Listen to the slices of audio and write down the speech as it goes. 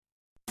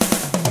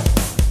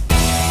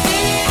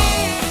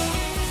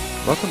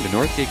Welcome to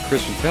Northgate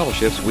Christian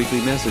Fellowship's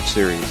weekly message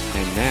series.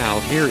 And now,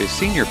 here is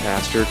Senior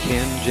Pastor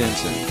Ken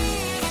Jensen.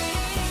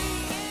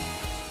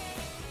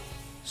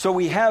 So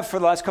we have, for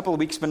the last couple of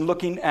weeks, been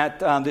looking at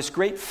this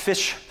great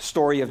fish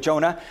story of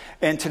Jonah.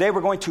 And today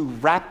we're going to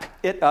wrap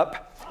it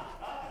up.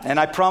 And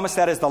I promise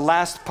that is the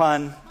last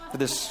pun for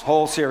this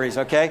whole series,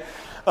 okay?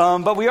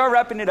 But we are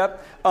wrapping it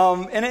up.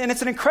 And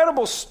it's an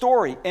incredible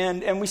story.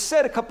 And we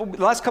said the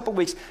last couple of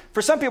weeks,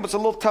 for some people it's a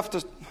little tough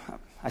to...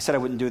 I said I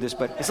wouldn't do this,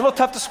 but it's a little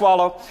tough to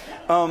swallow.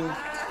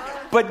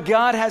 But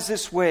God has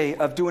this way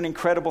of doing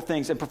incredible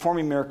things and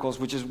performing miracles,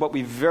 which is what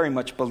we very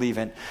much believe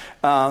in.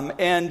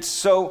 And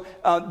so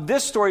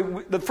this story,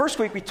 the first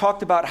week we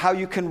talked about how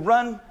you can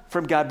run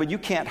from God, but you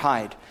can't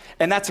hide.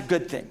 And that's a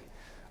good thing.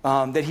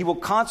 That he will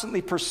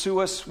constantly pursue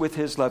us with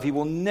his love. He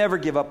will never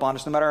give up on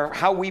us, no matter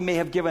how we may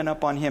have given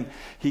up on him.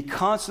 He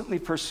constantly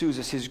pursues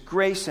us. His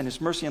grace and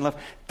his mercy and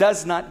love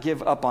does not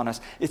give up on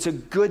us. It's a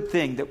good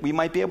thing that we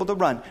might be able to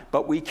run,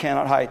 but we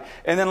cannot hide.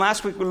 And then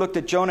last week we looked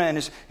at Jonah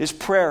and his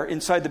prayer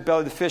inside the belly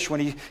of the fish when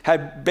he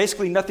had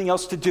basically nothing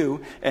else to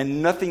do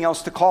and nothing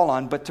else to call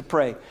on but to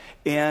pray.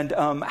 And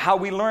how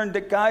we learned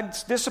that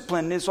God's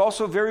discipline is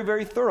also very,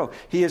 very thorough.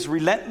 He is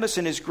relentless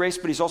in his grace,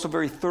 but he's also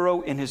very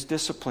thorough in his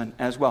discipline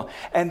as well.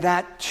 And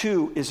that,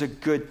 too, is a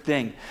good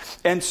thing.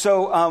 And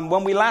so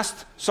when we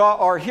last saw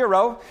our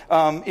hero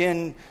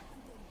in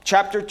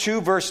chapter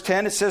 2, verse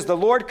 10, it says, "The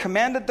Lord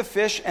commanded the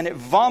fish, and it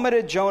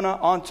vomited Jonah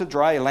onto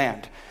dry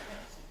land."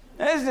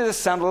 Doesn't this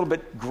sound a little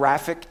bit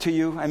graphic to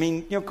you? I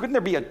mean, couldn't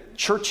there be a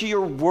churchier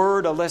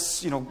word, a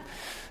less,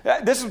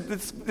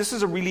 This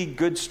is a really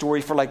good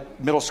story for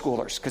like middle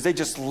schoolers because they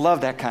just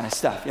love that kind of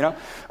stuff,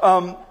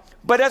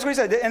 But as we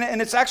said,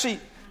 and it's actually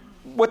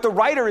what the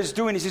writer is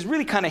doing is he's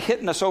really kind of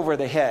hitting us over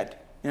the head,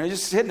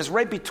 just hitting us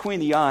right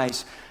between the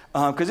eyes,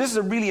 because this is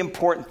a really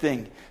important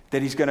thing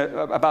that he's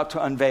about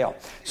to unveil.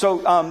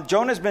 So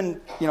Jonah's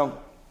been,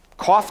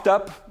 coughed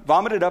up,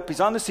 vomited up.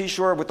 He's on the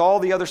seashore with all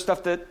the other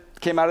stuff that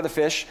came out of the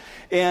fish,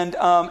 and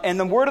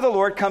the word of the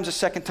Lord comes a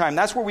second time.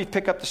 That's where we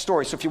pick up the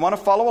story. So if you want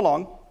to follow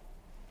along.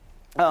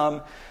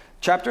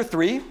 Chapter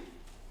 3,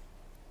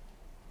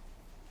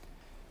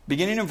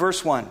 beginning in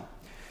verse 1,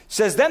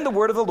 says, "Then the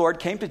word of the Lord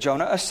came to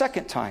Jonah a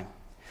second time.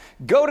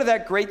 Go to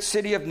that great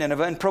city of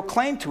Nineveh and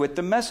proclaim to it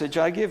the message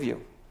I give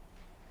you."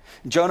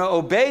 Jonah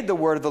obeyed the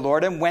word of the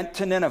Lord and went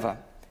to Nineveh.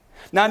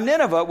 Now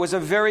Nineveh was a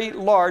very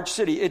large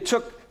city. It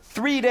took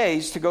 3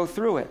 days to go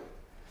through it.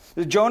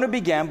 Jonah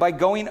began by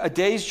going a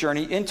day's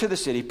journey into the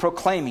city,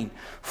 proclaiming,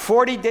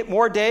 40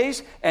 more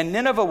days and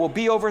Nineveh will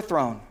be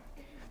overthrown."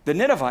 The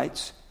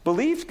Ninevites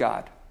believed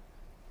God.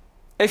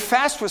 A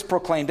fast was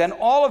proclaimed, and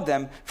all of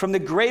them, from the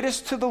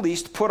greatest to the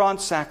least, put on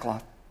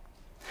sackcloth.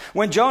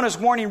 When Jonah's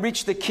warning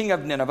reached the king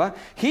of Nineveh,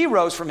 he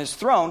rose from his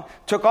throne,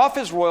 took off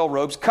his royal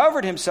robes,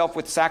 covered himself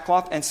with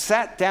sackcloth, and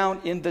sat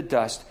down in the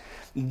dust.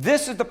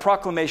 This is the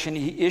proclamation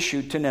he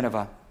issued to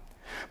Nineveh.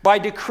 "By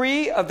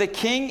decree of the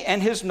king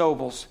and his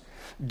nobles,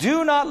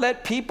 do not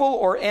let people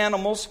or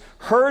animals,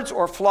 herds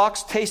or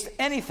flocks taste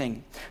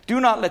anything. Do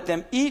not let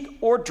them eat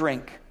or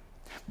drink.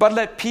 But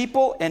let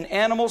people and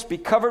animals be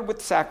covered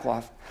with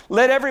sackcloth.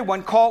 Let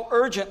everyone call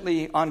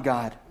urgently on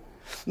God.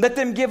 Let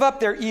them give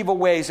up their evil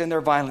ways and their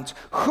violence.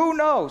 Who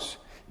knows?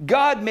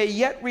 God may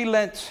yet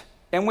relent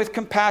and with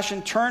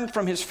compassion turn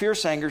from his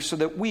fierce anger so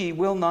that we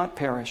will not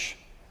perish."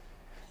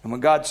 And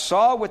when God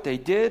saw what they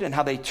did and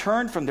how they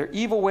turned from their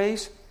evil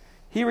ways,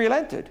 he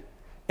relented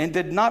and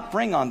did not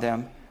bring on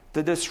them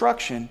the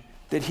destruction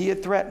that he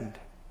had threatened.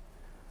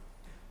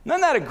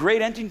 Isn't that a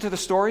great ending to the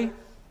story?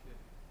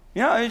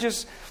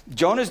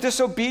 Jonah's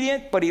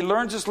disobedient, but he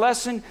learns his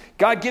lesson.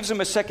 God gives him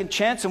a second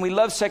chance, and we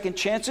love second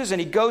chances. And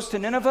he goes to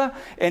Nineveh,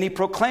 and he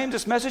proclaims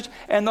this message,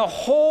 and the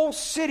whole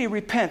city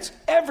repents.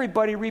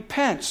 Everybody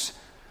repents.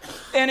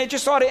 And it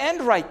just ought to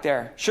end right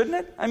there, shouldn't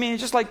it? I mean,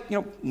 it's just like,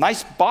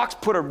 nice box,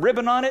 put a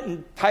ribbon on it,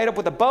 and tie it up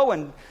with a bow,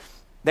 and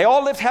they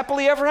all lived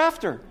happily ever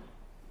after.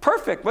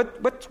 Perfect.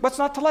 What's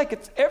not to like?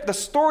 The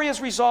story is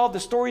resolved. The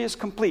story is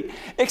complete.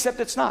 Except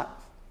it's not.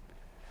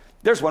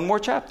 There's one more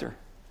chapter.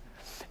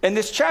 And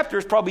this chapter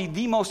is probably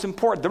the most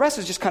important. The rest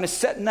is just kind of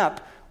setting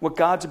up what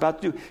God's about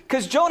to do.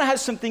 Because Jonah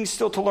has some things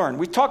still to learn.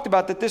 We talked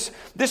about that this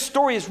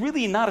story is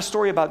really not a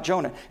story about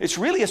Jonah. It's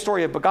really a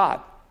story about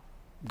God.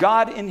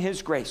 God in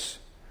his grace.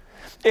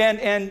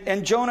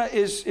 And Jonah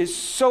is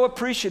so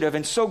appreciative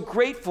and so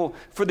grateful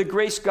for the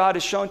grace God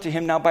has shown to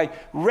him now by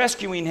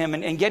rescuing him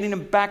and getting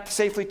him back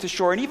safely to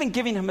shore and even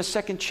giving him a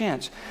second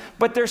chance.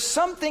 But there's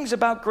some things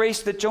about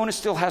grace that Jonah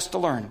still has to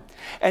learn.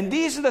 And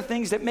these are the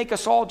things that make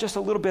us all just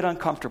a little bit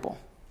uncomfortable.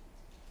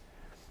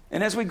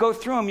 And as we go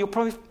through them, you'll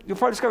probably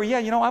discover,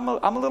 I'm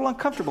a little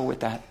uncomfortable with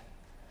that.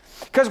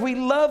 Because we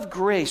love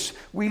grace.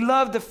 We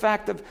love the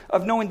fact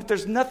of knowing that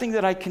there's nothing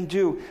that I can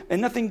do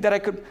and nothing that I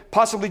could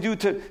possibly do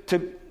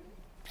to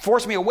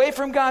force me away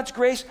from God's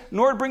grace,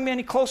 nor to bring me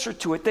any closer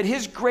to it. That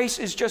his grace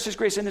is just his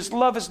grace, and his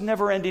love is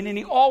never ending, and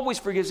he always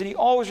forgives, and he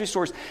always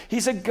restores.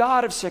 He's a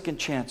God of second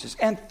chances,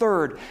 and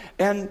third,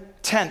 and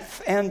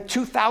 10th, and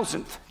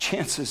 2,000th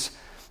chances.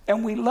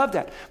 And we love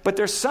that. But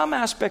there's some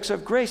aspects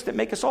of grace that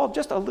make us all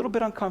just a little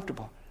bit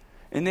uncomfortable.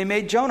 And they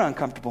made Jonah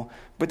uncomfortable.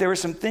 But there were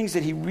some things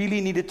that he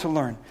really needed to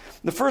learn.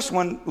 The first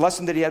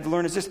lesson that he had to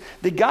learn is this: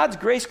 that God's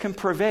grace can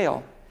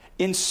prevail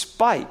in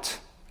spite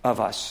of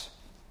us,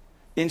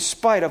 in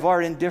spite of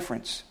our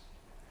indifference.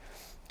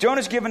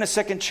 Jonah's given a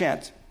second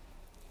chance. It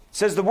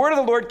says, the word of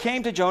the Lord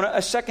came to Jonah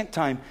a second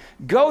time.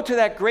 Go to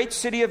that great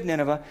city of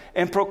Nineveh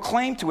and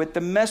proclaim to it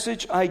the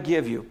message I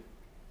give you.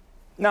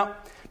 Now,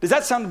 does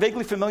that sound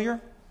vaguely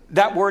familiar?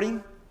 That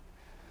wording?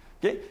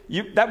 Okay.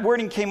 That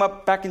wording came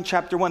up back in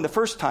chapter 1, the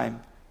first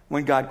time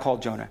when God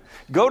called Jonah.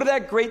 Go to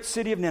that great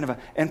city of Nineveh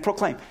and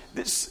proclaim.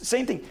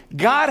 Same thing.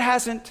 God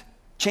hasn't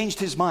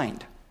changed his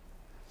mind.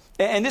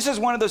 And this is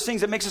one of those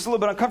things that makes us a little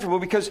bit uncomfortable,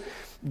 because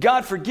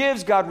God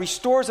forgives, God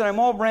restores, and I'm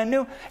all brand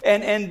new.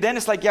 And then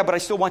it's like, yeah, but I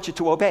still want you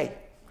to obey.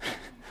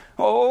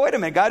 Oh, wait a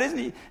minute, God, isn't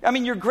he? I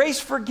mean, your grace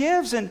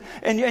forgives, and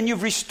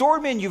you've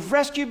restored me, and you've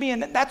rescued me,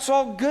 and that's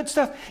all good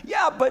stuff.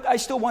 Yeah, but I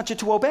still want you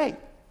to obey.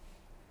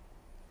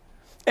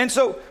 And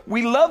so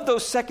we love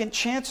those second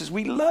chances.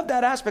 We love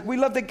that aspect. We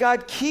love that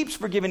God keeps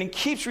forgiving and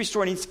keeps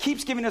restoring. He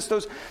keeps giving us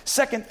those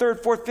second,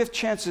 third, fourth, fifth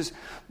chances.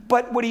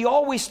 But what he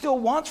always still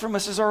wants from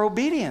us is our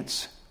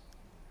obedience.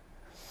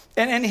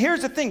 And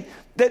here's the thing,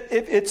 that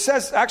it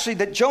says actually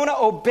that Jonah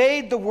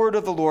obeyed the word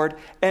of the Lord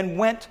and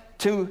went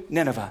to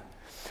Nineveh,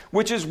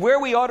 which is where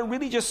we ought to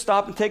really just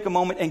stop and take a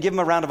moment and give him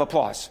a round of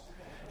applause.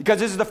 Because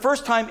this is the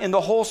first time in the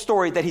whole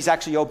story that he's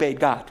actually obeyed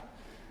God.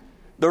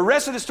 The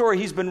rest of the story,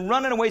 he's been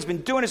running away, he's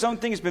been doing his own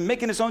thing, he's been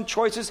making his own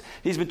choices,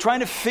 he's been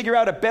trying to figure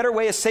out a better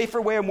way, a safer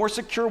way, a more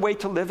secure way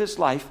to live his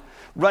life,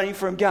 running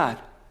from God.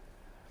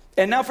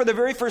 And now for the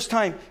very first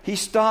time, he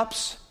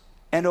stops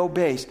and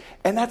obeys.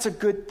 And that's a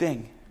good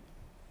thing.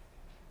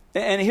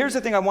 And here's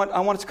the thing I want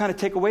us to kind of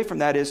take away from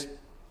that is,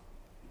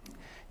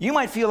 you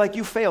might feel like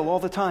you fail all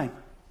the time.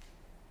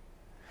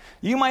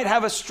 You might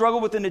have a struggle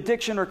with an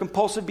addiction or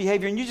compulsive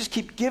behavior, and you just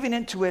keep giving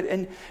into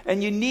it,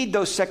 and you need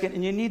those second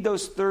and you need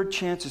those third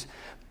chances.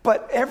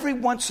 But every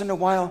once in a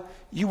while,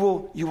 you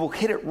will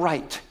hit it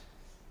right.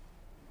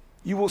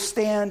 You will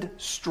stand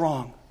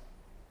strong.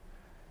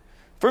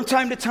 From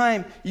time to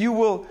time, you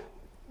will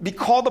be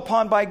called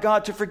upon by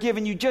God to forgive,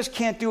 and you just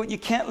can't do it. You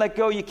can't let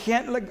go. You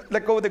can't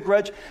let go of the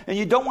grudge, and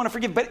you don't want to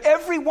forgive. But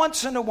every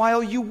once in a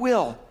while, you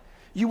will.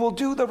 You will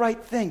do the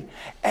right thing,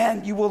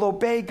 and you will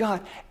obey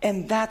God.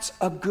 And that's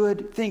a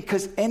good thing,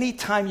 because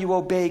anytime you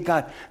obey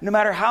God, no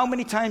matter how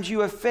many times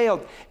you have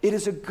failed, it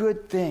is a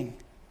good thing.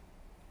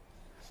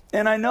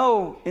 And I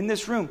know in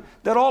this room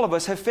that all of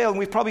us have failed, and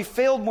we've probably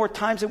failed more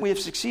times than we have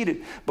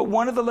succeeded. But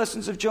one of the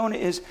lessons of Jonah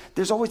is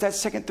there's always that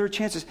second, third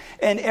chances.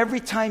 And every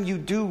time you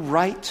do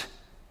right,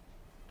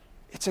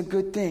 it's a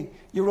good thing.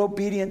 Your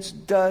obedience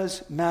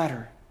does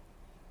matter.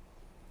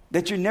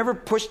 That you're never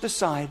pushed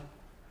aside.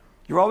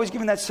 You're always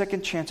given that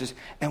second chances.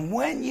 And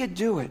when you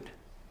do it,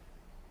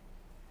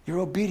 your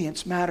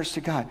obedience matters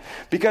to God.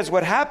 Because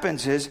what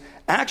happens is,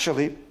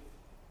 actually,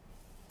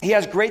 he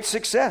has great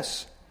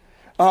success.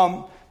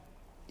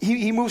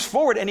 He moves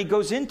forward and he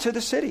goes into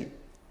the city.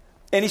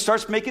 And he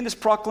starts making this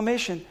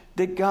proclamation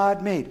that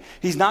God made.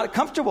 He's not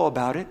comfortable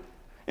about it.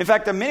 In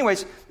fact, in many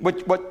ways,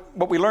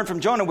 what we learn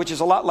from Jonah, which is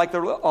a lot like a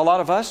lot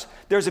of us,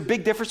 there's a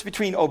big difference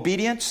between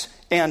obedience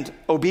and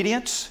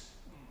obedience.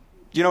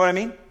 Do you know what I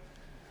mean?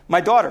 My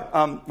daughter,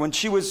 when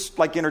she was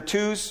like in her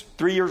 2s,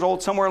 3 years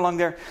old, somewhere along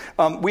there,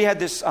 we had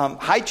this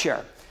high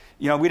chair.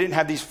 You know, we didn't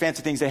have these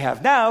fancy things they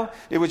have now.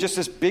 It was just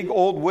this big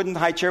old wooden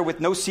high chair with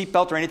no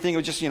seatbelt or anything. It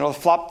was just, a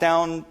flop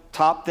down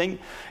top thing.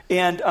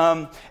 And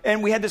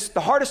we had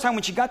the hardest time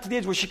when she got to the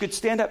edge where she could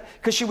stand up,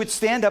 because she would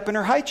stand up in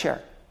her high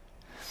chair.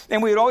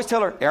 And we would always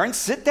tell her, Erin,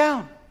 sit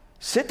down,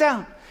 sit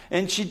down.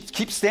 And she'd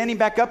keep standing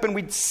back up, and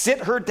we'd sit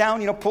her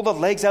down, pull the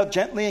legs out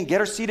gently and get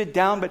her seated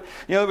down. But,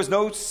 there was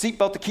no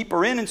seatbelt to keep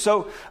her in. And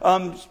so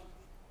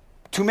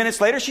 2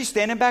 minutes later, she's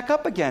standing back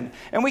up again.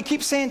 And we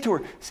keep saying to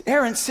her,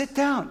 Erin, sit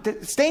down.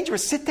 It's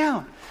dangerous, sit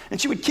down.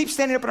 And she would keep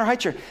standing up in her high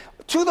chair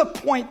to the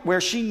point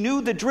where she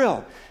knew the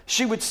drill.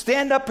 She would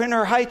stand up in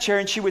her high chair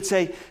and she would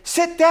say,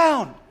 sit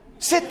down,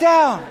 sit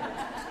down.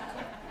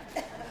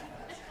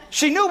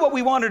 She knew what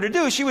we wanted her to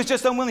do. She was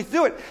just unwilling to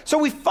do it. So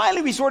we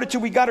finally resorted to,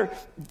 we got her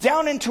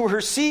down into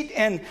her seat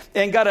and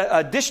got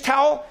a dish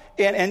towel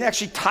and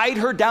actually tied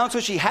her down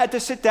so she had to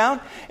sit down.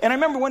 And I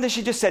remember one day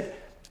she just said,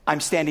 I'm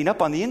standing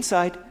up on the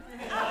inside.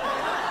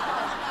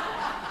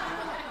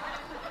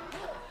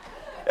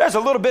 There's a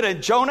little bit of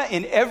Jonah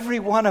in every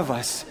one of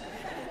us.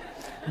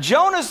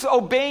 Jonah's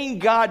obeying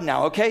God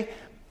now, okay?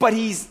 But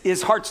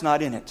his heart's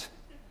not in it.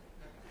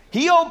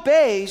 He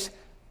obeys,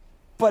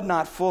 but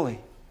not fully.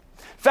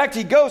 In fact,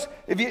 he goes,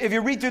 if you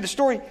read through the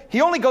story,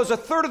 he only goes a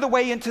third of the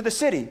way into the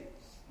city.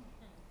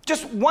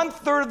 Just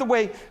 1/3 of the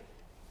way,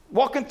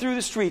 walking through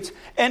the streets.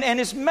 And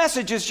his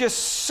message is just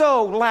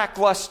so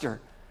lackluster.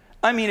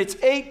 I mean, it's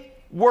 8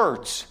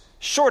 words.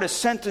 Shortest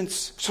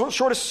sentence,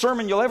 shortest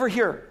sermon you'll ever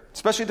hear,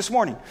 especially this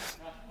morning.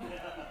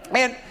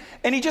 And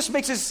he just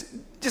makes this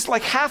just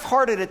like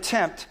half-hearted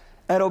attempt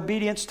at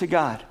obedience to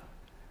God.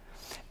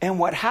 And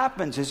what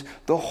happens is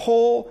the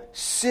whole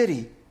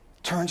city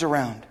turns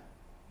around.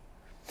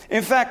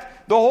 In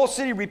fact, the whole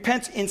city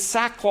repents in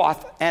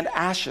sackcloth and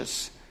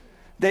ashes.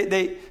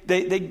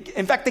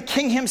 In fact, the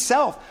king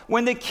himself,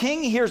 when the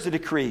king hears the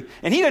decree,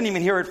 and he doesn't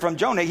even hear it from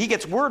Jonah, he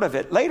gets word of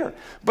it later.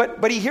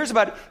 But he hears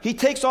about it. He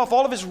takes off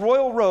all of his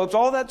royal robes,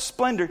 all that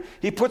splendor.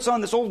 He puts on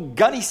this old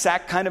gunny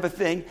sack kind of a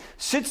thing,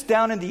 sits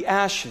down in the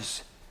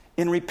ashes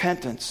in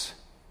repentance.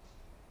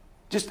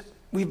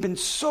 We've been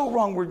so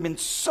wrong. We've been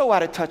so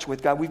out of touch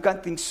with God. We've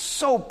got things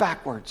so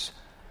backwards.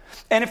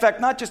 And in fact,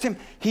 not just him,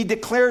 he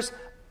declares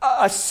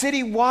a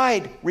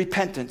citywide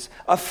repentance,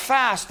 a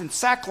fast and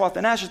sackcloth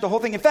and ashes, the whole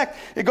thing. In fact,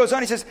 it goes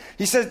on, he says,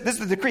 this is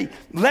the decree,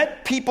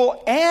 let the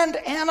people and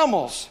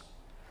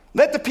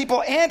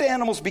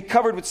animals be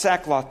covered with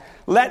sackcloth.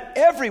 Let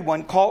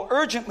everyone call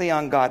urgently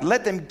on God.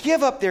 Let them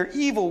give up their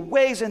evil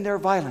ways and their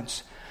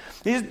violence.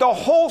 The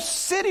whole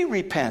city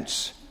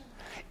repents.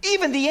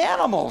 Even the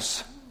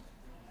animals.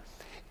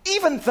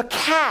 Even the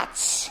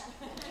cats.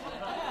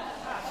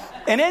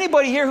 And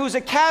anybody here who's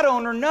a cat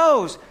owner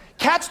knows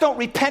cats don't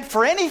repent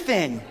for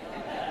anything,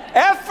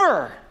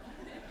 ever.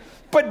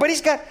 But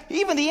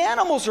even the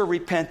animals are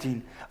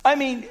repenting. I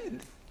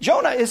mean,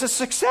 Jonah is a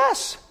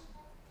success.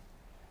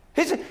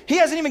 He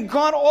hasn't even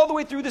gone all the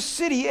way through the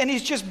city, and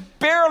he's just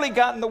barely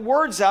gotten the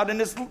words out, and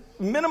as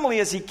minimally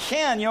as he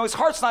can. His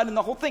heart's not in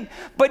the whole thing.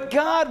 But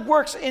God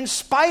works in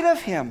spite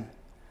of him.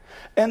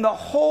 And the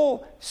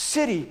whole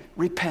city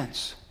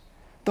repents.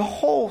 The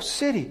whole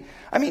city.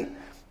 I mean,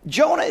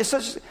 Jonah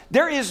is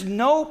there is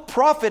no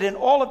prophet in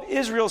all of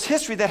Israel's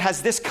history that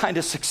has this kind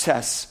of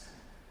success.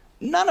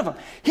 None of them.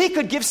 He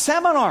could give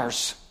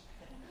seminars.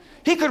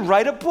 He could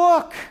write a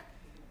book.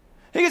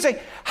 He could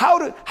say how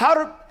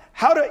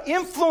to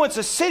influence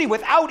a city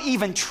without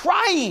even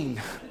trying.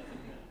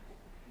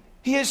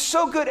 He is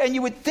so good, and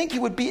you would think he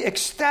would be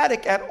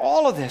ecstatic at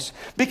all of this,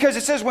 because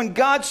it says when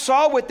God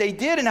saw what they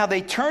did and how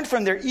they turned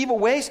from their evil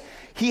ways,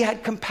 he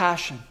had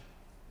compassion.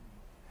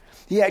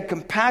 He had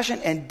compassion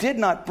and did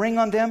not bring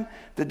on them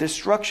the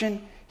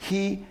destruction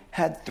he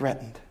had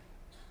threatened.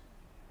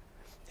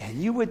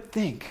 And you would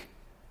think,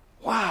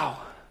 wow.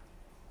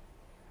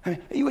 I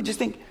mean, you would just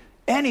think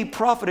any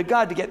prophet of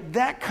God to get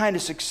that kind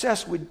of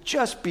success would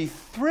just be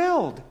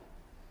thrilled.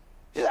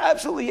 He's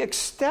absolutely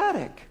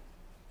ecstatic.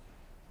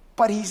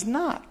 But he's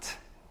not.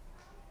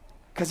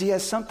 Because he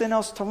has something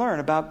else to learn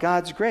about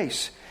God's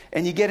grace.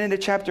 And you get into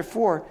chapter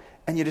 4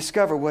 and you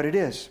discover what it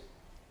is.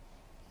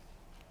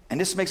 And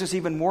this makes us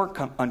even more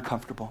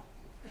uncomfortable.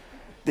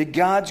 That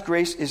God's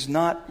grace is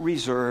not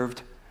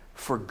reserved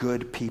for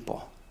good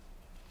people.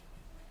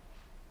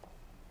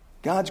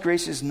 God's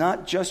grace is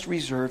not just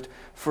reserved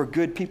for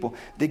good people.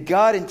 That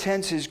God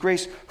intends his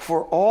grace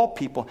for all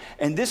people.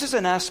 And this is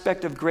an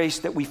aspect of grace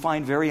that we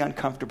find very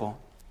uncomfortable.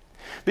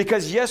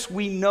 Because yes,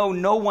 we know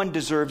no one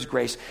deserves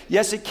grace.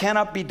 Yes, it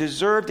cannot be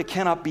deserved. It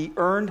cannot be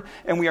earned.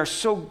 And we are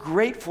so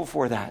grateful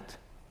for that.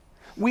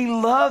 We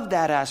love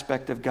that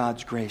aspect of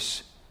God's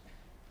grace.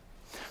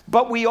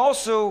 But we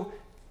also,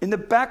 in the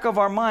back of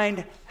our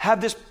mind,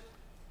 have this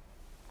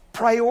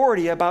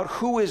priority about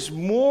who is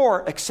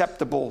more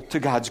acceptable to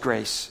God's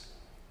grace.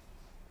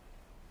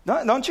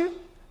 Don't you?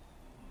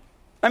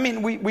 I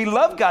mean, we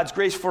love God's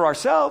grace for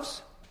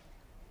ourselves.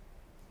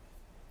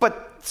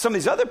 But some of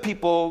these other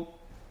people,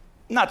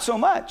 not so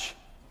much.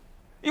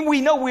 We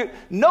know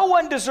no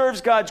one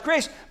deserves God's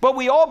grace, but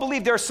we all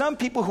believe there are some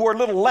people who are a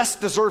little less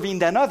deserving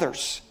than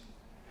others.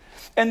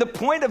 And the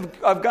point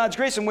of God's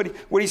grace and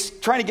what he's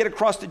trying to get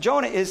across to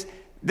Jonah is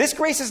this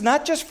grace is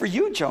not just for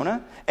you,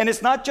 Jonah, and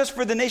it's not just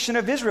for the nation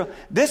of Israel.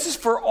 This is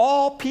for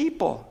all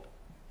people.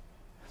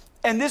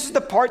 And this is the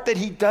part that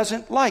he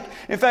doesn't like.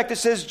 In fact, it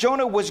says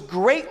Jonah was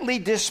greatly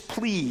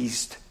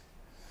displeased.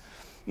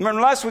 Remember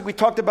last week we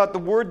talked about the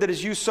word that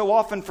is used so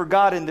often for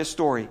God in this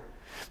story.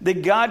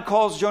 That God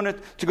calls Jonah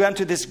to go down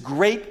to this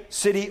great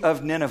city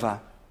of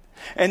Nineveh.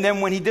 And then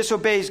when he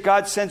disobeys,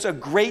 God sends a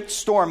great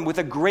storm with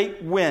a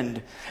great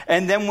wind.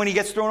 And then when he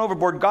gets thrown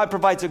overboard, God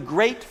provides a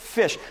great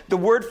fish. The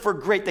word for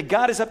great, that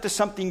God is up to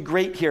something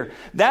great here.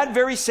 That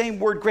very same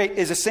word great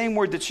is the same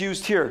word that's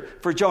used here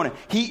for Jonah.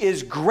 He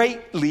is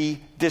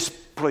greatly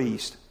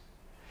displeased.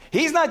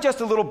 He's not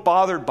just a little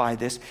bothered by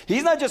this.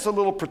 He's not just a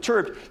little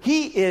perturbed.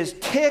 He is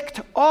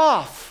ticked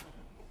off.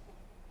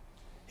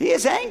 He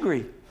is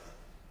angry.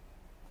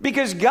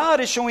 Because God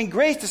is showing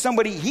grace to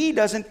somebody he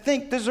doesn't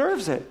think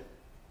deserves it.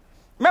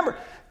 Remember,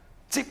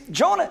 see,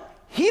 Jonah,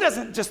 he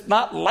doesn't just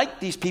not like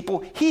these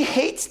people. He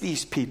hates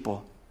these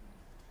people.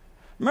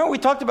 Remember we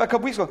talked about a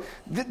couple weeks ago.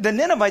 The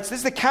Ninevites, this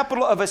is the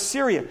capital of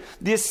Assyria.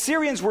 The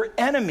Assyrians were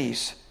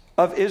enemies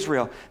of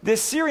Israel. The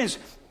Assyrians,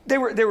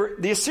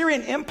 the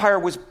Assyrian Empire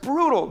was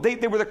brutal.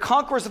 They were the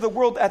conquerors of the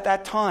world at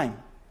that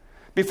time.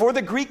 Before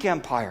the Greek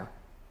Empire,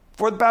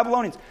 before the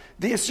Babylonians.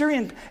 The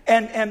Assyrian,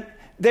 and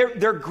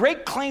their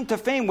great claim to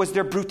fame was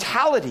their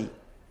brutality.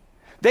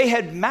 They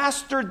had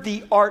mastered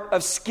the art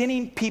of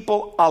skinning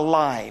people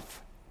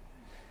alive.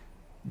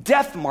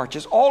 Death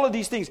marches, all of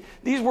these things.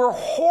 These were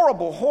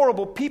horrible,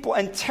 horrible people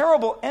and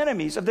terrible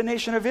enemies of the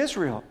nation of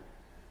Israel.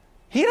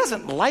 He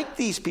doesn't like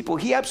these people.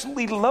 He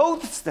absolutely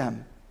loathes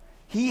them.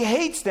 He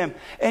hates them.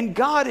 And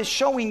God is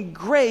showing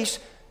grace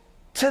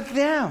to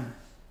them.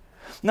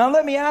 Now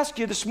let me ask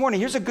you this morning,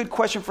 here's a good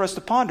question for us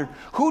to ponder.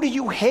 Who do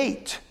you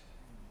hate?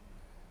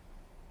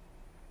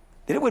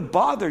 That it would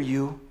bother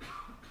you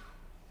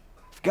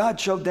if God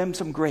showed them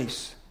some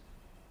grace.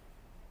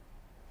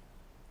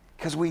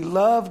 Because we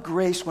love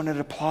grace when it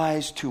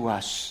applies to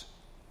us.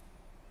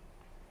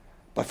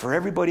 But for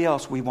everybody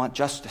else, we want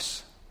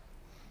justice.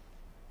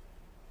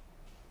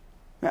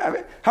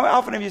 How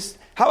often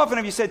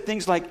have you said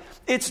things like,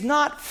 it's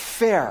not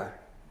fair.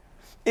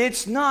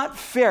 It's not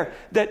fair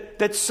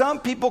that some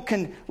people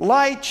can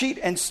lie, cheat,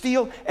 and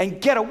steal and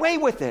get away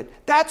with it.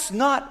 That's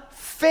not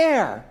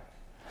fair.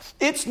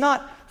 It's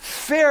not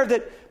fair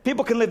that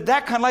people can live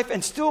that kind of life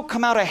and still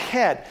come out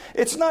ahead.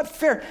 It's not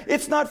fair.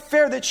 It's not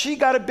fair that she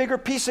got a bigger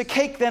piece of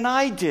cake than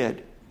I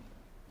did.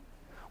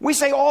 We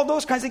say all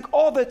those kinds of things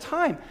all the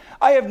time.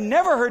 I have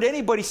never heard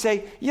anybody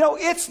say,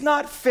 it's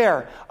not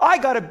fair. I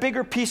got a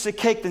bigger piece of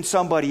cake than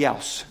somebody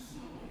else.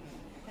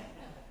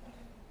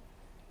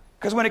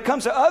 Because when it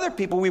comes to other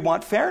people, we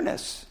want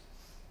fairness.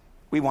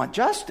 We want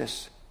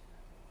justice.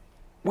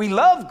 We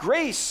love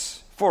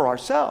grace for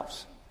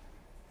ourselves.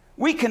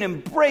 We can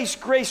embrace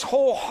grace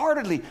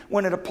wholeheartedly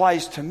when it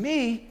applies to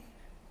me.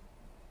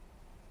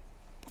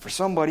 But for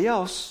somebody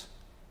else,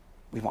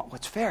 we want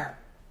what's fair.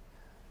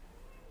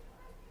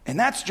 And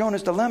that's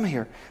Jonah's dilemma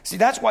here. See,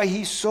 that's why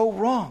he's so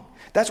wrong.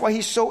 That's why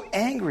he's so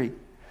angry.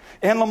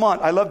 And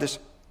Lamont, I love this.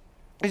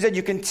 He said,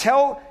 you can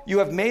tell you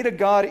have made a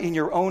God in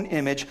your own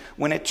image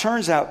when it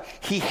turns out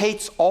he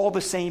hates all the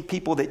same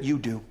people that you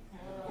do.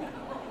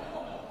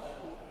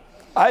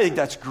 I think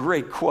that's a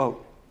great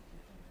quote.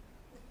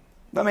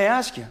 Let me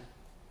ask you,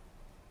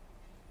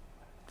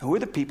 who are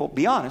the people,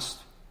 be honest,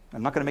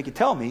 I'm not going to make you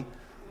tell me,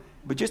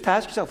 but just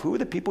ask yourself, who are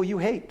the people you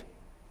hate?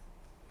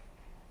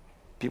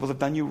 People that have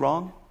done you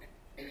wrong?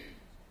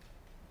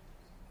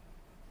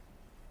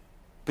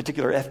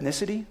 Particular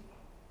ethnicity?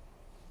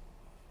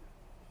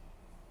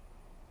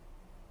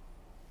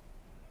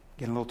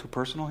 Getting a little too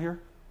personal here?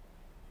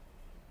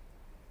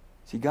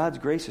 See, God's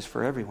grace is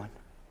for everyone.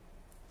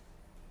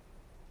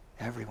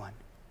 Everyone.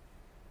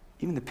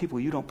 Even the people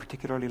you don't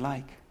particularly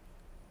like.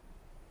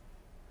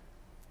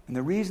 And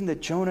the reason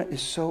that Jonah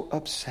is so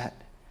upset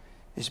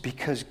is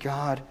because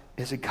God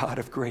is a God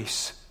of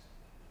grace.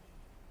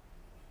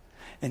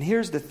 And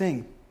here's the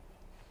thing.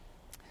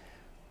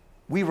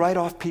 We write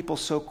off people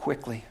so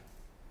quickly.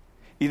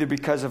 Either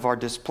because of our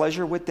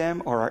displeasure with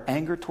them or our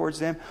anger towards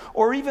them.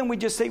 Or even we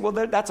just say, well,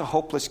 that's a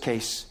hopeless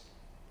case.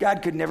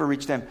 God could never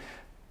reach them.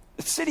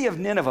 The city of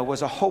Nineveh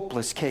was a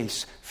hopeless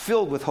case,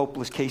 filled with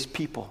hopeless case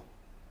people.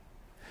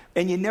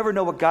 And you never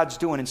know what God's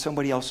doing in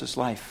somebody else's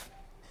life.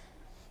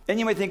 And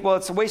you might think, well,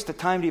 it's a waste of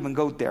time to even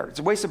go there. It's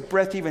a waste of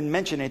breath to even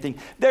mention anything.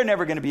 They're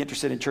never going to be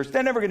interested in church.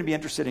 They're never going to be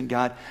interested in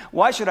God.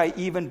 Why should I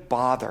even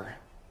bother?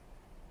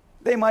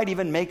 They might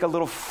even make a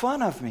little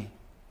fun of me.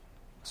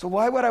 So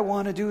why would I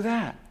want to do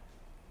that?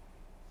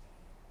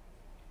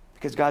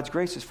 Because God's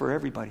grace is for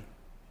everybody.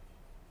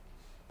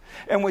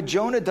 And what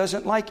Jonah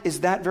doesn't like is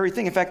that very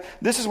thing. In fact,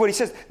 this is what he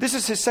says. This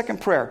is his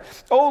second prayer.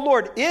 Oh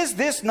Lord, is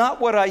this not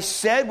what I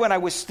said when I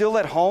was still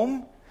at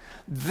home?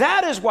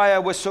 That is why I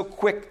was so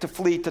quick to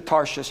flee to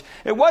Tarshish.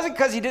 It wasn't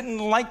because he didn't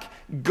like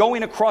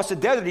going across the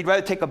desert. He'd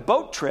rather take a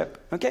boat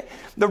trip. Okay?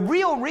 The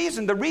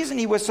reason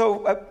he was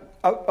so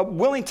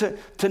willing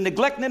to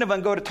neglect Nineveh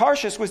and go to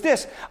Tarshish was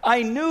this.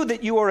 I knew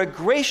that you are a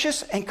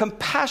gracious and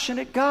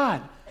compassionate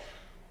God.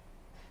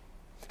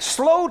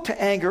 Slow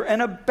to anger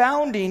and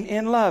abounding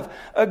in love.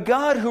 A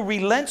God who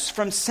relents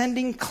from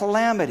sending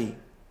calamity.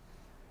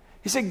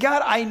 He said,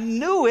 God, I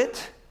knew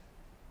it.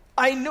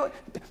 I knew it.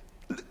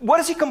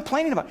 What is he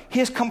complaining about? He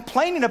is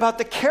complaining about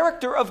the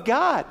character of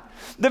God.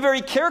 The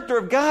very character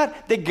of God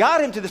that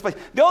got him to this place.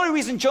 The only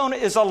reason Jonah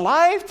is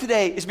alive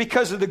today is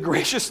because of the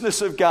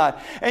graciousness of God.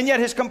 And yet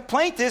his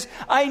complaint is,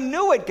 I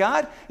knew it,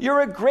 God. You're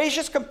a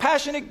gracious,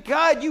 compassionate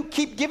God. You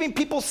keep giving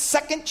people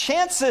second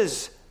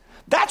chances.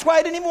 That's why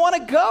I didn't even want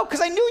to go,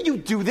 because I knew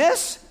you'd do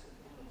this.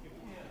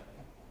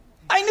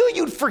 I knew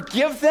you'd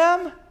forgive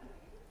them.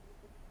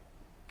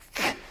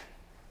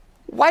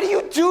 Why do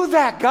you do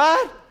that,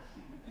 God?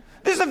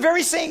 This is the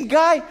very same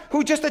guy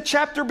who just a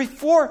chapter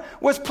before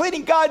was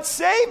pleading, God,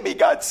 save me,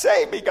 God,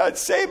 save me, God,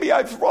 save me.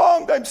 I've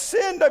wronged, I've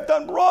sinned, I've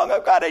done wrong.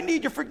 Oh, God, I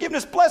need your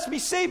forgiveness. Bless me,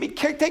 save me,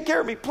 take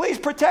care of me, please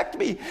protect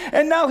me.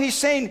 And now he's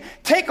saying,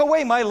 take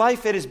away my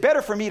life. It is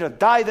better for me to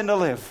die than to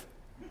live.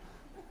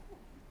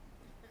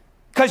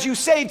 Because you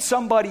saved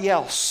somebody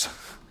else.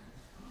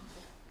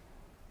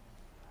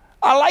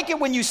 I like it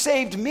when you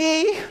saved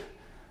me,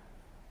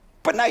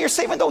 but now you're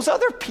saving those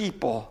other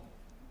people.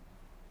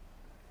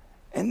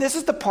 And this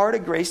is the part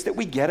of grace that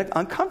we get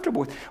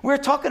uncomfortable with. We were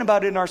talking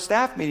about it in our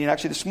staff meeting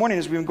actually this morning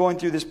as we've been going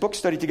through this book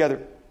study together.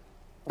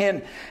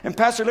 And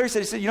Pastor Larry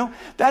said,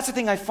 that's the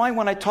thing I find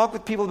when I talk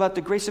with people about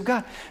the grace of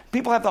God.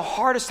 People have the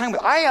hardest time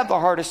with, I have the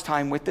hardest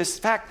time with this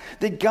fact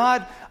that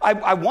God,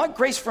 I want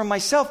grace for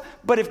myself,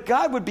 but if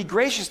God would be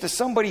gracious to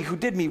somebody who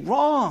did me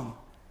wrong,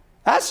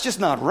 that's just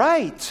not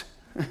right.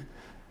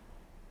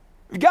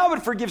 If God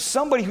would forgive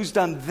somebody who's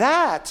done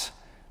that,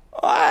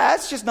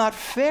 That's just not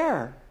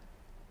fair.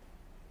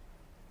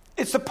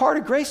 It's the part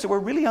of grace that we're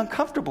really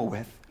uncomfortable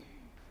with.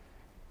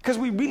 Because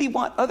we really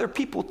want other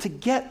people to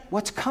get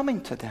what's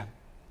coming to them.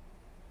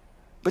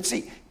 But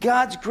see,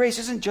 God's grace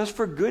isn't just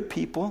for good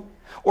people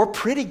or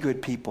pretty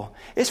good people.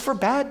 It's for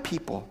bad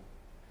people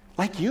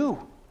like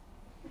you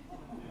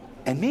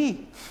and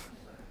me.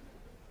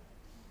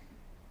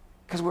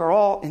 Because we're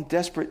all in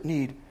desperate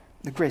need of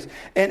the grace.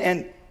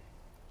 And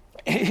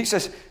he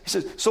says,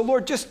 so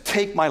Lord, just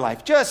take my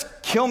life. Just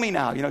kill me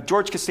now.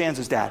 George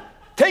Costanza's dad.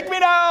 Take me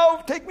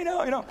now.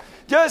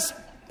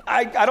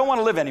 I don't want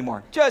to live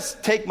anymore.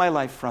 Just take my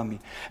life from me.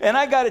 And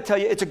I got to tell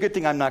you, it's a good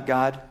thing I'm not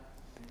God.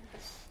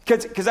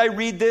 Because I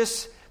read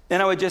this,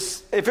 and I would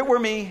just, if it were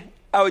me,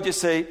 I would just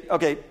say,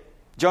 okay,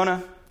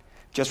 Jonah,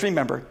 just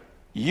remember,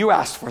 you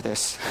asked for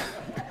this.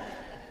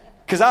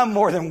 Because I'm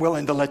more than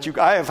willing to let you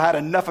go. I have had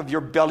enough of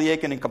your belly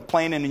aching and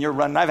complaining and your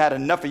running. I've had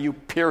enough of you,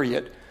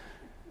 period.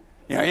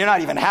 You're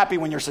not even happy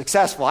when you're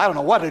successful. I don't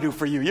know what to do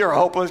for you. You're a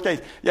hopeless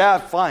case. Yeah,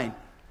 fine.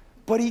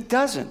 But he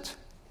doesn't.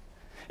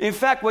 In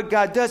fact, what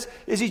God does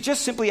is he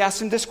just simply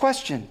asks him this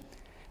question.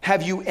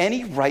 Have you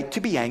any right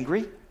to be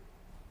angry?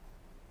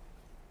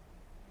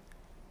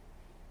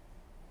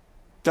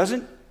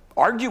 Doesn't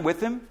argue with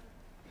him.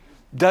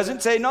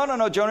 Doesn't say,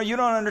 no, Jonah, you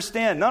don't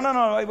understand.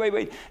 No,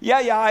 wait. Yeah,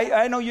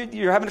 I know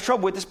you're having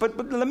trouble with this, but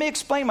let me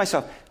explain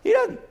myself. He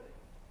doesn't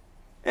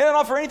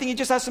offer anything. He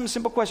just asks him a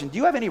simple question. Do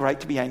you have any right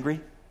to be angry?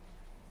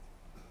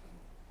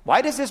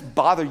 Why does this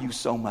bother you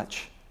so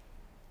much?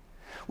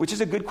 Which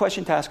is a good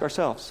question to ask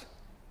ourselves.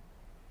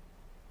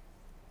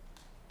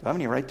 Do I have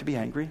any right to be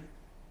angry?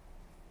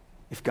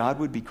 If God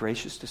would be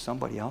gracious to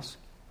somebody else?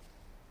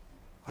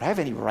 Would I have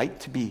any right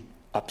to be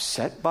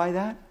upset by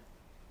that?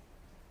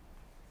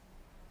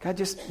 God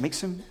just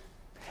makes him...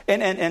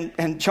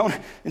 And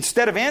Jonah,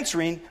 instead of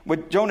answering,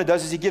 what Jonah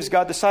does is he gives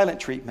God the silent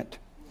treatment,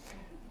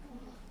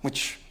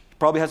 which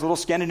probably has a little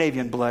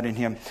Scandinavian blood in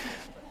him.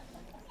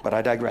 But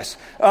I digress.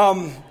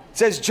 It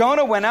says,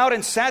 Jonah went out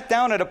and sat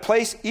down at a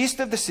place east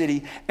of the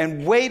city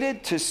and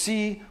waited to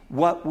see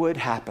what would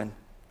happen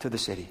to the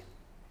city.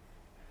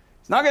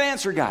 He's not going to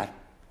answer God,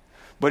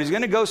 but he's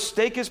going to go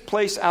stake his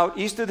place out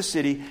east of the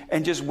city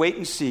and just wait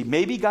and see.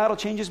 Maybe God will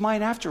change his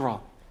mind after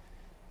all.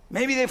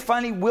 Maybe they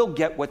finally will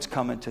get what's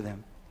coming to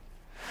them.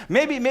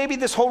 Maybe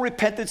this whole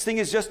repentance thing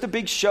is just a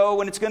big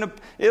show and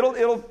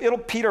it'll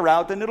peter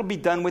out and it'll be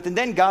done with, and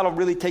then God will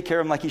really take care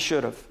of him like he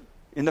should have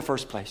in the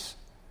first place.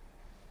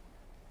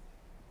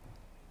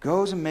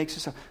 Goes and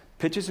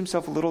pitches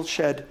himself a little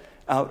shed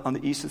out on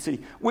the east of the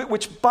city.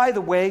 Which, by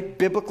the way,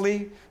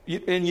 biblically,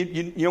 when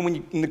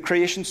in the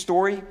creation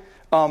story,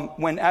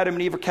 when Adam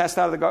and Eve are cast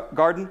out of the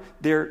garden,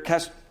 they're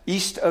cast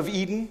east of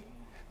Eden.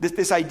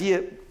 This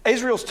idea,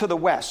 Israel's to the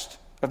west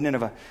of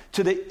Nineveh.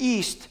 To the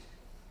east,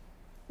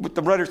 what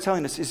the writer's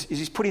telling us is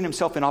he's putting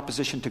himself in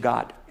opposition to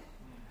God,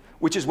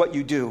 which is what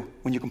you do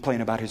when you complain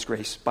about his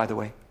grace, by the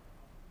way.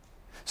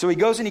 So he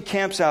goes and he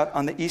camps out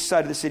on the east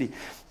side of the city.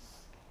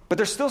 But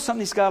there's still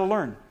something he's got to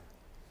learn.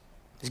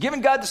 He's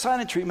giving God the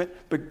silent treatment,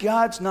 but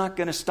God's not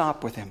going to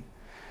stop with him.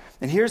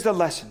 And here's the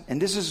lesson.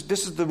 And this is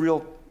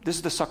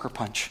the sucker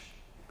punch.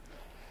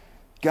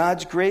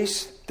 God's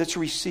grace that's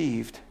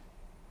received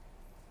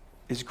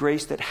is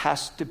grace that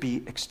has to be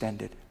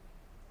extended.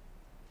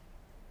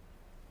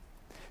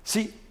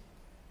 See,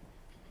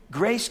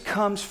 grace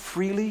comes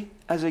freely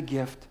as a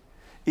gift.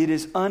 It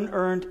is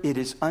unearned. It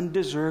is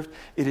undeserved.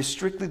 It is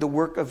strictly the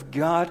work of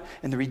God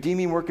and the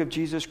redeeming work of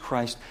Jesus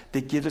Christ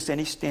that gives us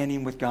any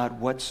standing with God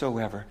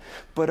whatsoever.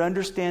 But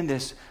understand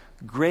this,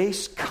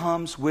 grace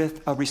comes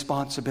with a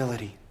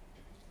responsibility.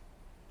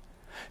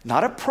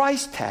 Not a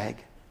price tag,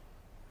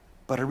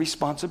 but a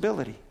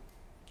responsibility.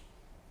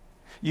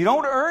 You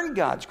don't earn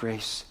God's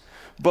grace.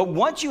 But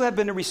once you have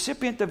been a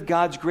recipient of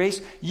God's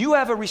grace, you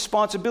have a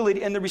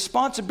responsibility. And the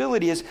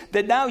responsibility is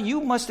that now you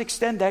must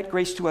extend that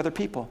grace to other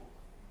people.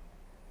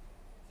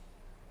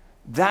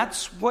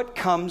 That's what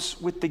comes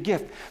with the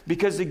gift.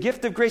 Because the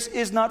gift of grace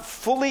is not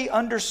fully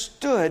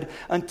understood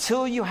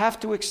until you have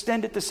to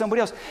extend it to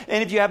somebody else.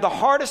 And if you have the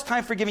hardest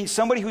time forgiving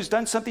somebody who's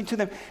done something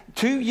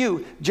to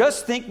you,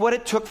 just think what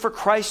it took for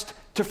Christ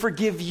to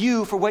forgive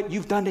you for what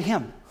you've done to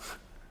him.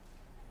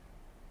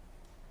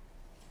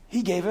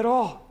 He gave it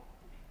all.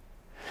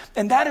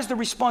 And that is the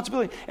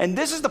responsibility. And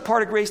this is the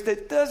part of grace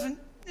that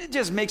it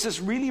just makes us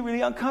really,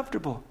 really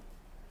uncomfortable.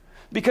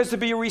 Because to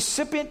be a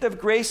recipient of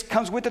grace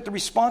comes with it the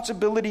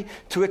responsibility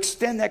to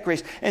extend that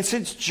grace. And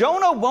since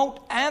Jonah won't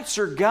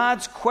answer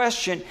God's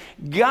question,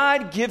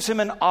 God gives him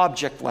an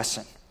object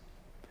lesson.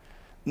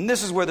 And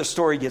this is where the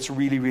story gets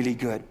really, really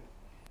good.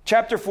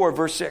 Chapter 4,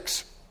 verse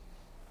 6.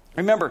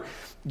 Remember,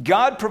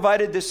 God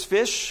provided this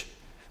fish,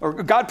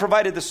 or God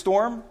provided the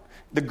storm,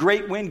 the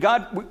great wind.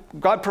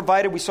 God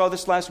provided, we saw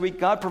this last week.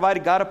 God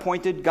provided, God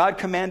appointed, God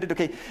commanded.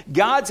 Okay,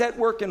 God's at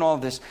work in all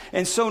this.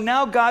 And so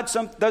now God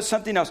does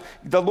something else.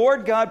 The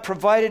Lord God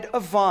provided a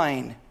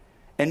vine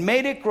and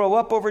made it grow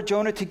up over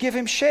Jonah to give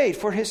him shade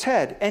for his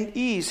head and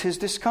ease his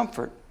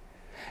discomfort.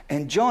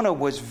 And Jonah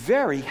was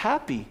very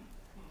happy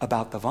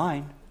about the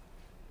vine.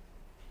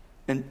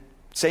 And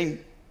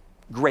Same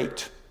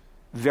great,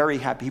 very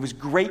happy. He was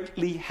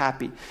greatly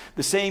happy.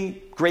 The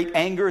same great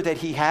anger that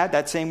he had,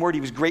 that same word,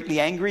 he was greatly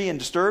angry and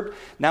disturbed.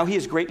 Now he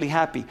is greatly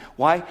happy.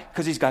 Why?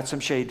 Because he's got some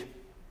shade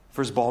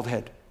for his bald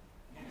head.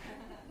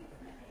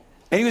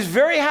 And he was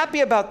very happy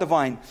about the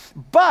vine.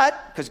 But,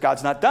 because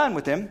God's not done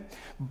with him,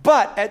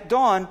 but at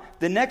dawn,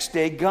 the next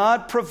day,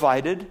 God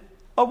provided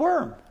a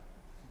worm.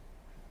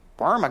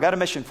 Worm, I got a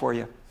mission for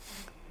you.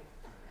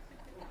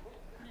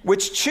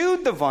 Which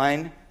chewed the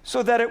vine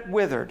so that it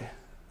withered.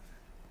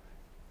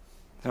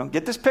 Don't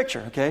get this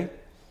picture, okay?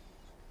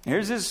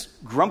 Here's this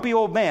grumpy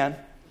old man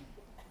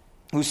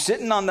who's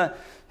sitting on the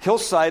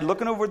hillside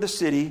looking over the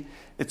city.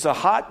 It's a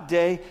hot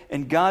day,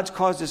 and God's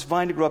caused this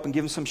vine to grow up and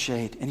give him some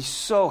shade. And he's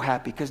so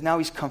happy because now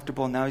he's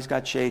comfortable, now he's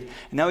got shade,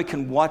 and now he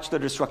can watch the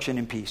destruction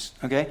in peace,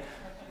 okay?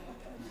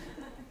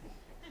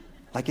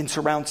 Like in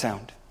surround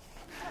sound.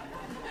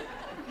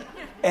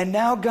 And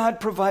now God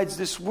provides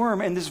this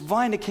worm, and this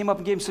vine that came up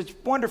and gave him such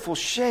wonderful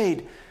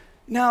shade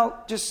now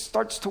just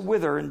starts to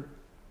wither and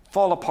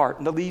fall apart.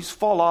 And the leaves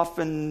fall off,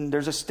 and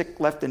there's a stick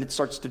left, and it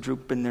starts to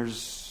droop, and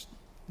there's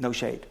no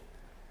shade.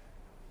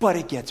 But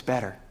it gets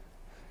better.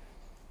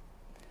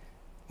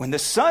 When the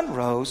sun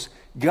rose,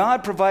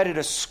 God provided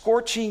a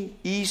scorching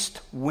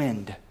east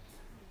wind.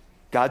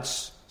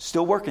 God's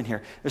still working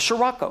here. The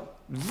Scirocco,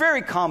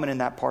 very common in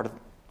that part of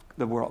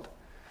the world.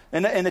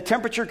 And the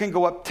temperature can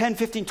go up 10,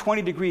 15,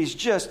 20 degrees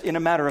just in a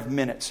matter of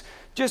minutes.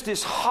 Just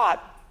this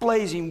hot,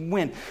 blazing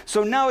wind.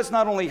 So now it's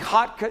not only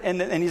hot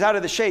and he's out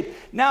of the shade.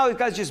 Now the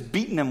guy's just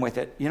beating him with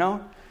it, you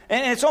know.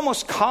 And it's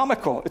almost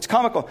comical. It's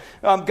comical.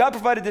 God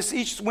provided this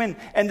east wind,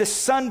 and the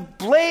sun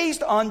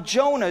blazed on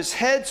Jonah's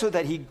head so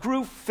that he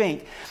grew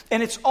faint.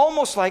 And it's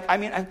almost like,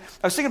 I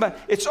was thinking about it.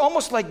 It's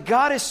almost like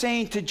God is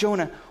saying to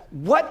Jonah,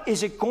 what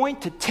is it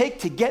going to take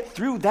to get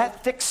through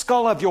that thick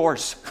skull of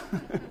yours?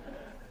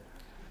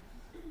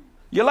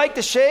 You like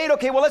the shade?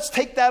 Okay, well, let's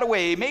take that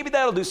away. Maybe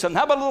that'll do something.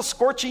 How about a little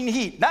scorching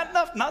heat? Not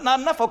enough, not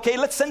enough. Okay,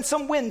 let's send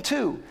some wind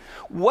too.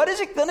 What is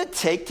it going to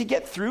take to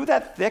get through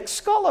that thick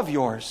skull of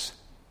yours?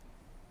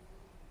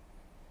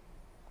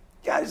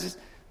 Guys,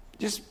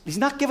 he's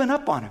not giving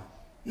up on him.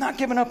 Not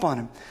giving up on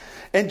him.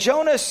 And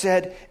Jonah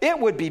said, it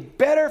would be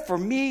better for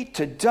me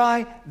to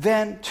die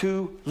than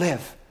to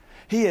live.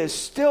 He is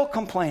still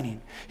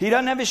complaining. He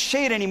doesn't have his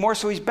shade anymore,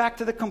 so he's back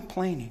to the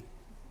complaining.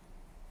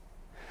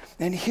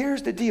 And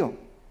here's the deal.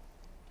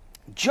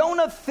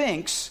 Jonah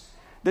thinks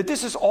that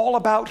this is all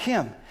about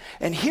him.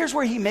 And here's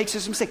where he makes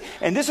his mistake.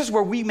 And this is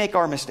where we make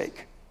our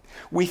mistake.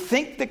 We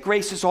think that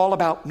grace is all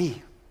about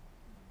me.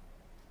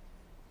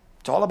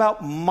 It's all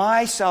about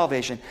my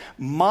salvation,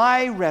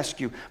 my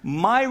rescue,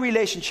 my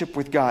relationship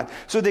with God,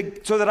 so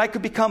that I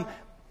could become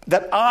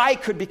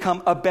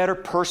a better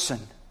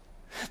person.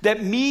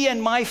 That me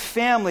and my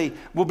family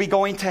will be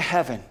going to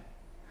heaven.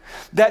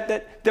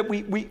 That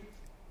we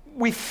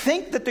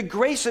think that the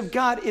grace of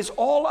God is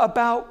all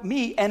about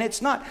me, and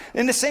it's not.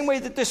 In the same way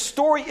that this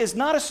story is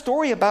not a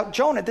story about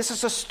Jonah. This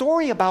is a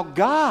story about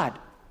God.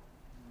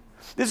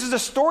 This is a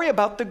story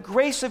about the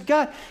grace of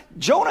God.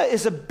 Jonah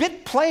is a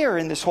bit player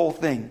in this whole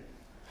thing.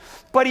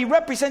 But he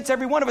represents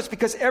every one of us,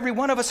 because every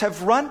one of us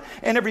have run,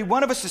 and every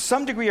one of us to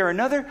some degree or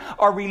another,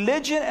 our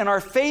religion and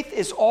our faith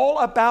is all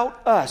about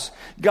us.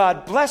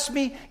 God bless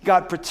me,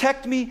 God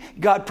protect me,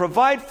 God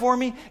provide for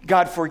me,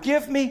 God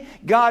forgive me,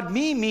 God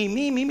me.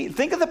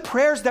 Think of the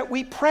prayers that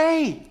we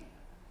pray.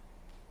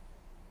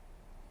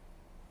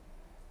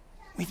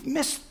 We've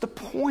missed the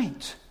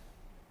point.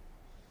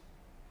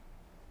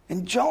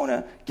 And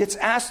Jonah gets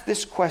asked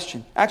this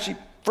question. Actually,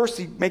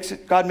 first,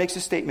 God makes a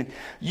statement.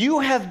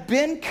 You have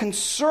been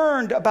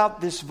concerned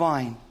about this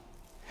vine.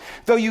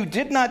 Though you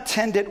did not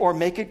tend it or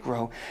make it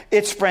grow,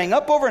 it sprang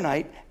up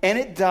overnight and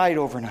it died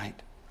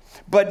overnight.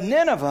 But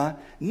Nineveh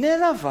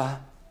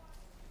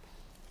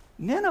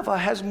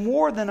has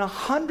more than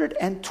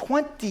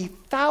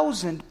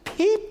 120,000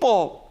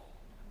 people.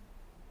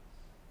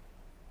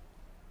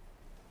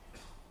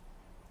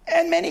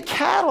 And many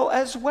cattle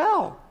as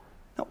well.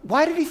 Now,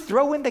 why did he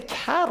throw in the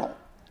cattle?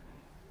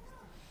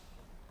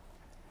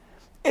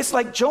 It's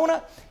like,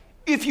 Jonah,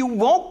 if you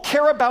won't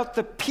care about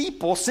the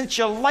people, since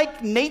you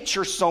like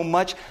nature so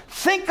much,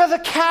 think of the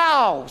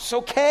cows,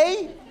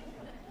 okay?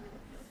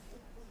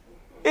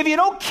 If you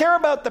don't care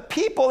about the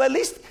people, at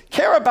least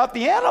care about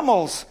the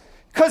animals,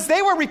 because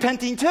they were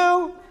repenting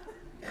too.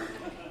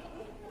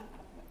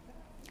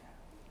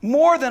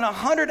 More than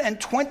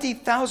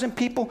 120,000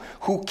 people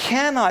who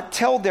cannot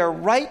tell their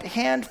right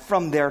hand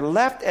from their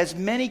left, and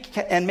many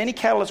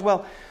cattle as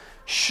well.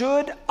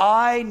 Should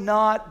I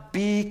not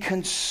be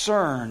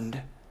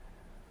concerned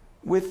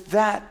with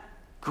that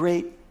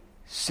great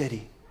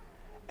city?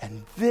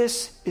 And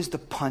this is the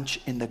punch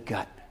in the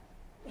gut.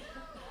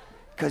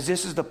 Because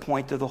this is the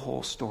point of the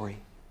whole story.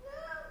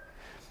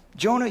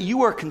 Jonah,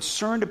 you are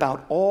concerned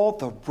about all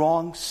the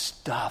wrong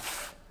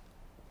stuff.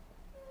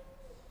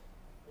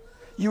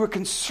 You are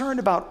concerned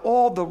about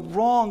all the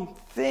wrong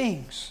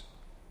things.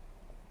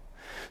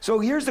 So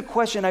here's the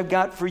question I've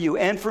got for you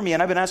and for me,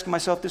 and I've been asking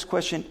myself this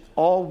question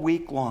all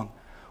week long.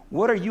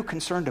 What are you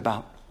concerned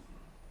about?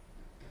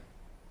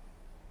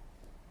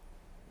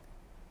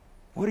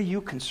 What are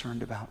you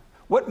concerned about?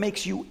 What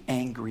makes you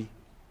angry?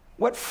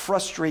 What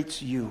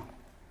frustrates you?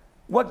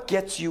 What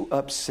gets you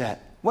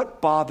upset?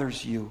 What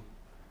bothers you?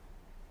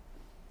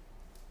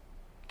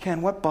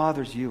 Ken, what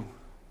bothers you?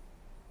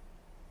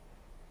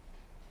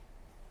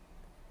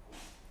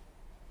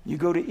 You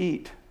go to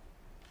eat.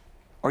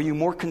 Are you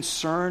more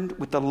concerned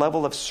with the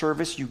level of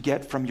service you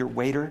get from your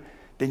waiter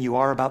than you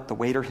are about the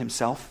waiter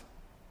himself?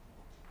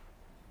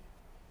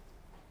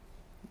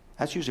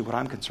 That's usually what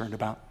I'm concerned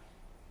about.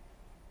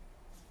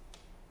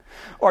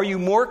 Are you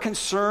more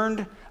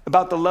concerned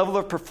about the level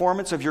of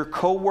performance of your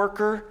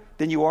coworker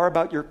than you are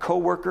about your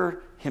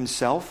coworker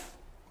himself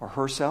or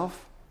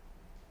herself?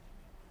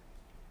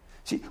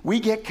 See, we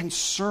get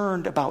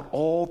concerned about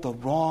all the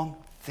wrong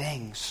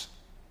things.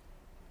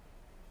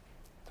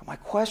 So my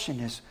question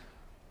is,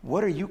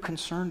 what are you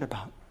concerned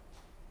about?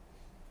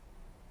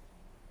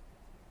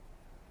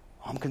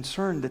 I'm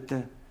concerned that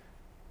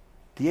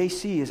the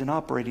AC isn't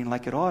operating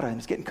like it ought to, and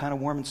it's getting kind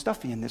of warm and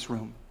stuffy in this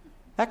room.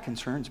 That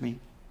concerns me.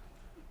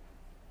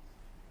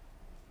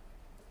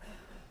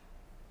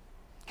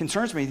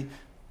 Concerns me.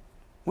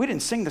 We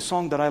didn't sing the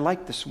song that I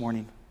liked this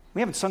morning.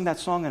 We haven't sung that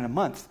song in a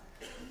month.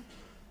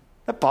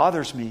 That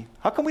bothers me.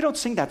 How come we don't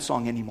sing that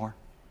song anymore?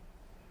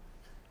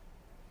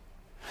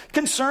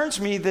 Concerns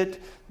me that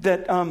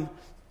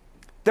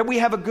we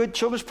have a good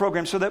children's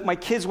program so that my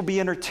kids will be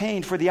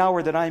entertained for the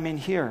hour that I'm in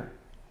here.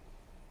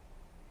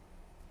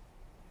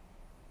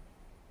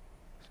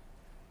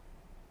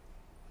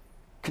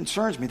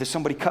 Concerns me that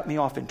somebody cut me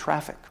off in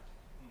traffic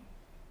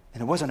and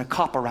there wasn't a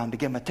cop around to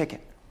give them a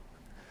ticket.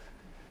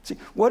 See,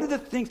 what are the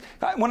things,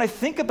 when I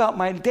think about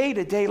my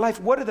day-to-day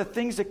life, what are the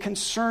things that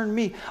concern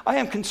me? I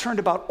am concerned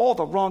about all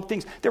the wrong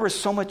things. There is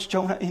so much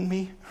Jonah in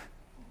me,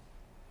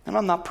 and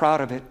I'm not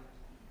proud of it.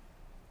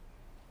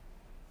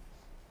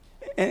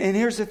 And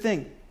here's the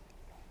thing.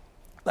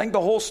 I think the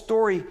whole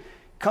story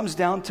comes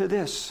down to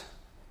this.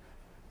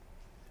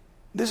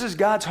 This is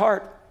God's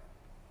heart.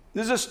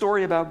 This is a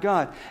story about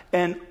God.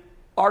 And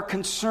our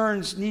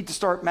concerns need to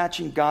start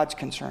matching God's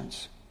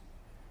concerns.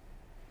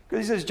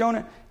 Because he says,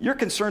 Jonah, you're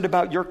concerned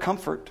about your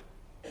comfort.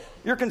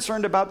 You're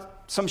concerned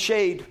about some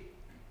shade.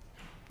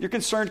 You're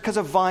concerned because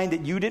a vine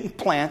that you didn't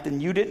plant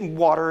and you didn't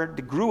water,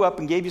 that grew up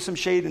and gave you some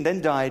shade and then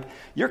died.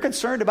 You're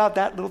concerned about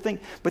that little thing.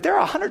 But there are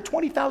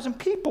 120,000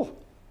 people.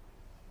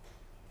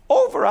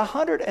 Over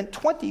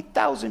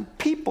 120,000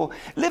 people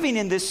living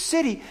in this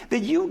city that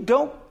you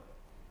don't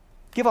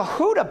give a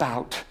hoot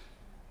about.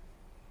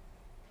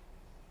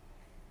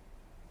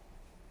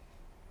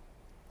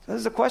 This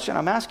is a question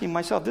I'm asking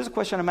myself. This is a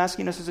question I'm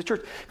asking us as a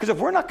church. Because if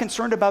we're not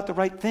concerned about the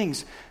right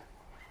things,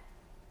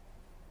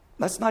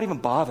 let's not even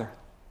bother.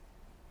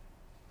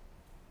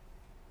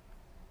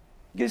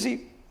 You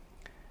see,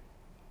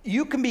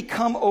 you can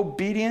become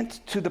obedient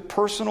to the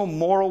personal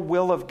moral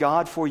will of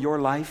God for your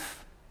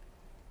life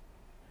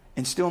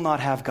and still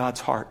not have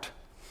God's heart.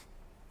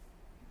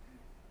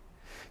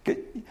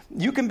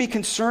 You can be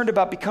concerned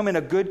about becoming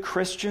a good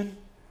Christian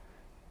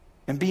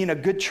and being a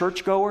good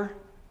churchgoer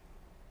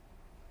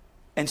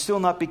and still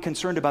not be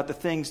concerned about the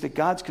things that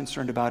God's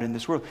concerned about in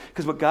this world.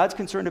 Because what God's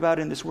concerned about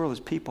in this world is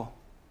people.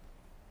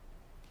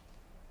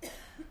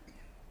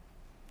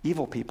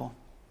 Evil people.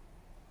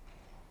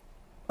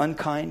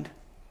 Unkind,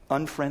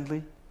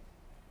 unfriendly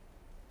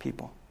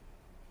people.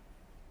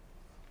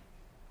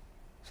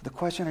 So the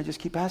question I just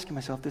keep asking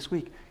myself this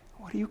week,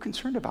 what are you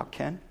concerned about,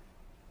 Ken?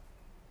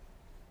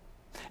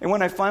 And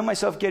when I find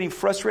myself getting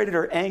frustrated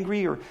or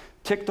angry or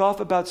ticked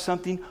off about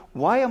something,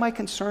 why am I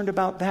concerned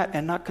about that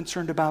and not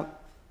concerned about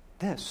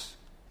this?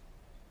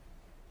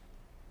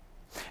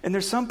 And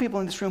there's some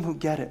people in this room who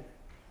get it.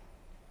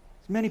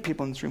 There's many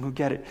people in this room who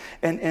get it.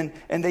 And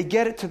they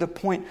get it to the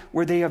point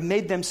where they have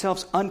made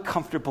themselves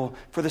uncomfortable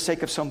for the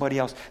sake of somebody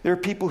else. There are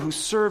people who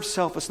serve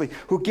selflessly,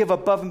 who give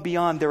above and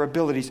beyond their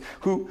abilities,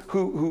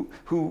 who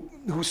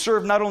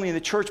serve not only in the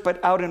church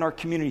but out in our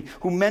community,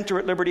 who mentor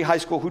at Liberty High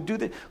School, who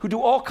do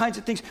all kinds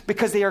of things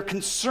because they are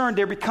concerned.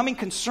 They're becoming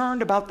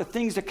concerned about the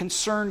things that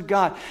concern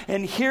God.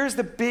 And here's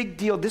the big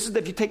deal. This is,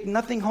 if you take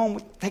nothing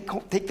home,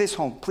 take this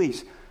home,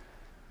 please.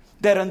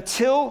 That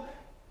until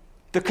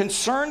the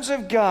concerns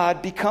of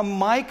God become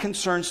my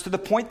concerns to the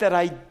point that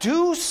I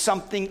do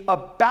something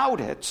about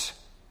it,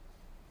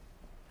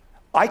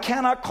 I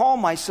cannot call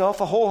myself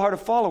a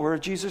wholehearted follower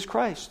of Jesus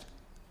Christ.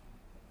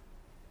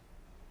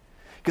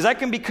 Because I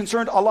can be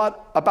concerned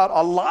about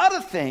a lot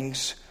of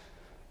things,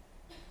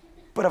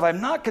 but if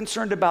I'm not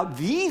concerned about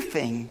the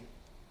thing,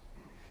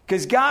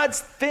 because God's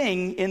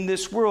thing in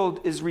this world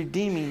is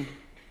redeeming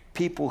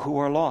people who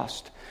are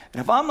lost.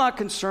 And if I'm not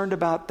concerned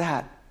about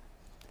that,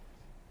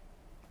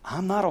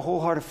 I'm not a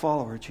wholehearted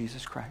follower of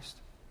Jesus Christ.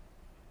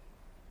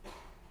 So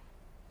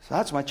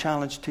that's my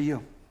challenge to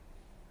you.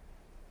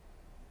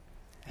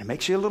 And it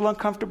makes you a little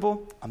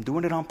uncomfortable. I'm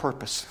doing it on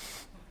purpose.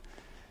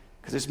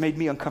 Because it's made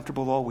me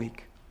uncomfortable all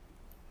week.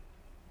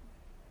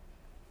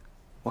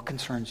 What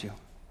concerns you?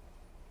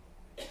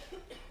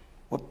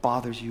 What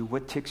bothers you?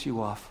 What ticks you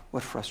off?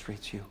 What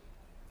frustrates you?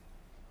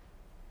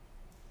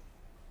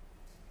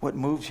 What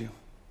moves you?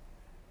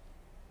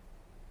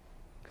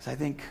 Because I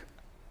think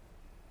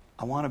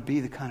I want to be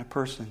the kind of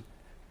person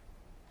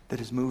that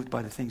is moved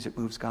by the things that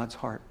moves God's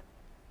heart.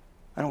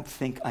 I don't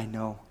think I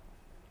know.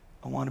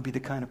 I want to be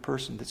the kind of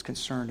person that's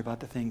concerned about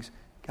the things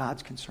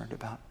God's concerned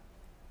about.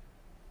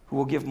 Who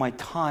will give my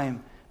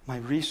time, my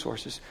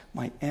resources,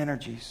 my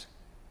energies,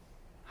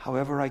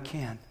 however I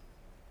can,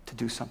 to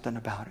do something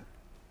about it.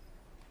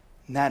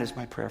 And that is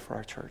my prayer for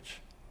our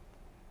church.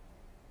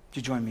 Would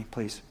you join me,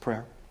 please, in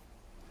prayer?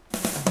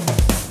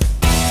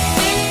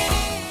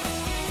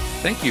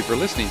 Thank you for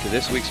listening to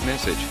this week's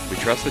message. We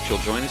trust that you'll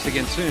join us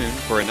again soon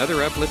for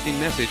another uplifting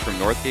message from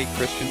Northgate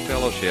Christian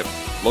Fellowship,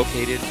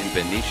 located in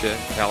Benicia,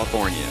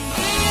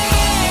 California.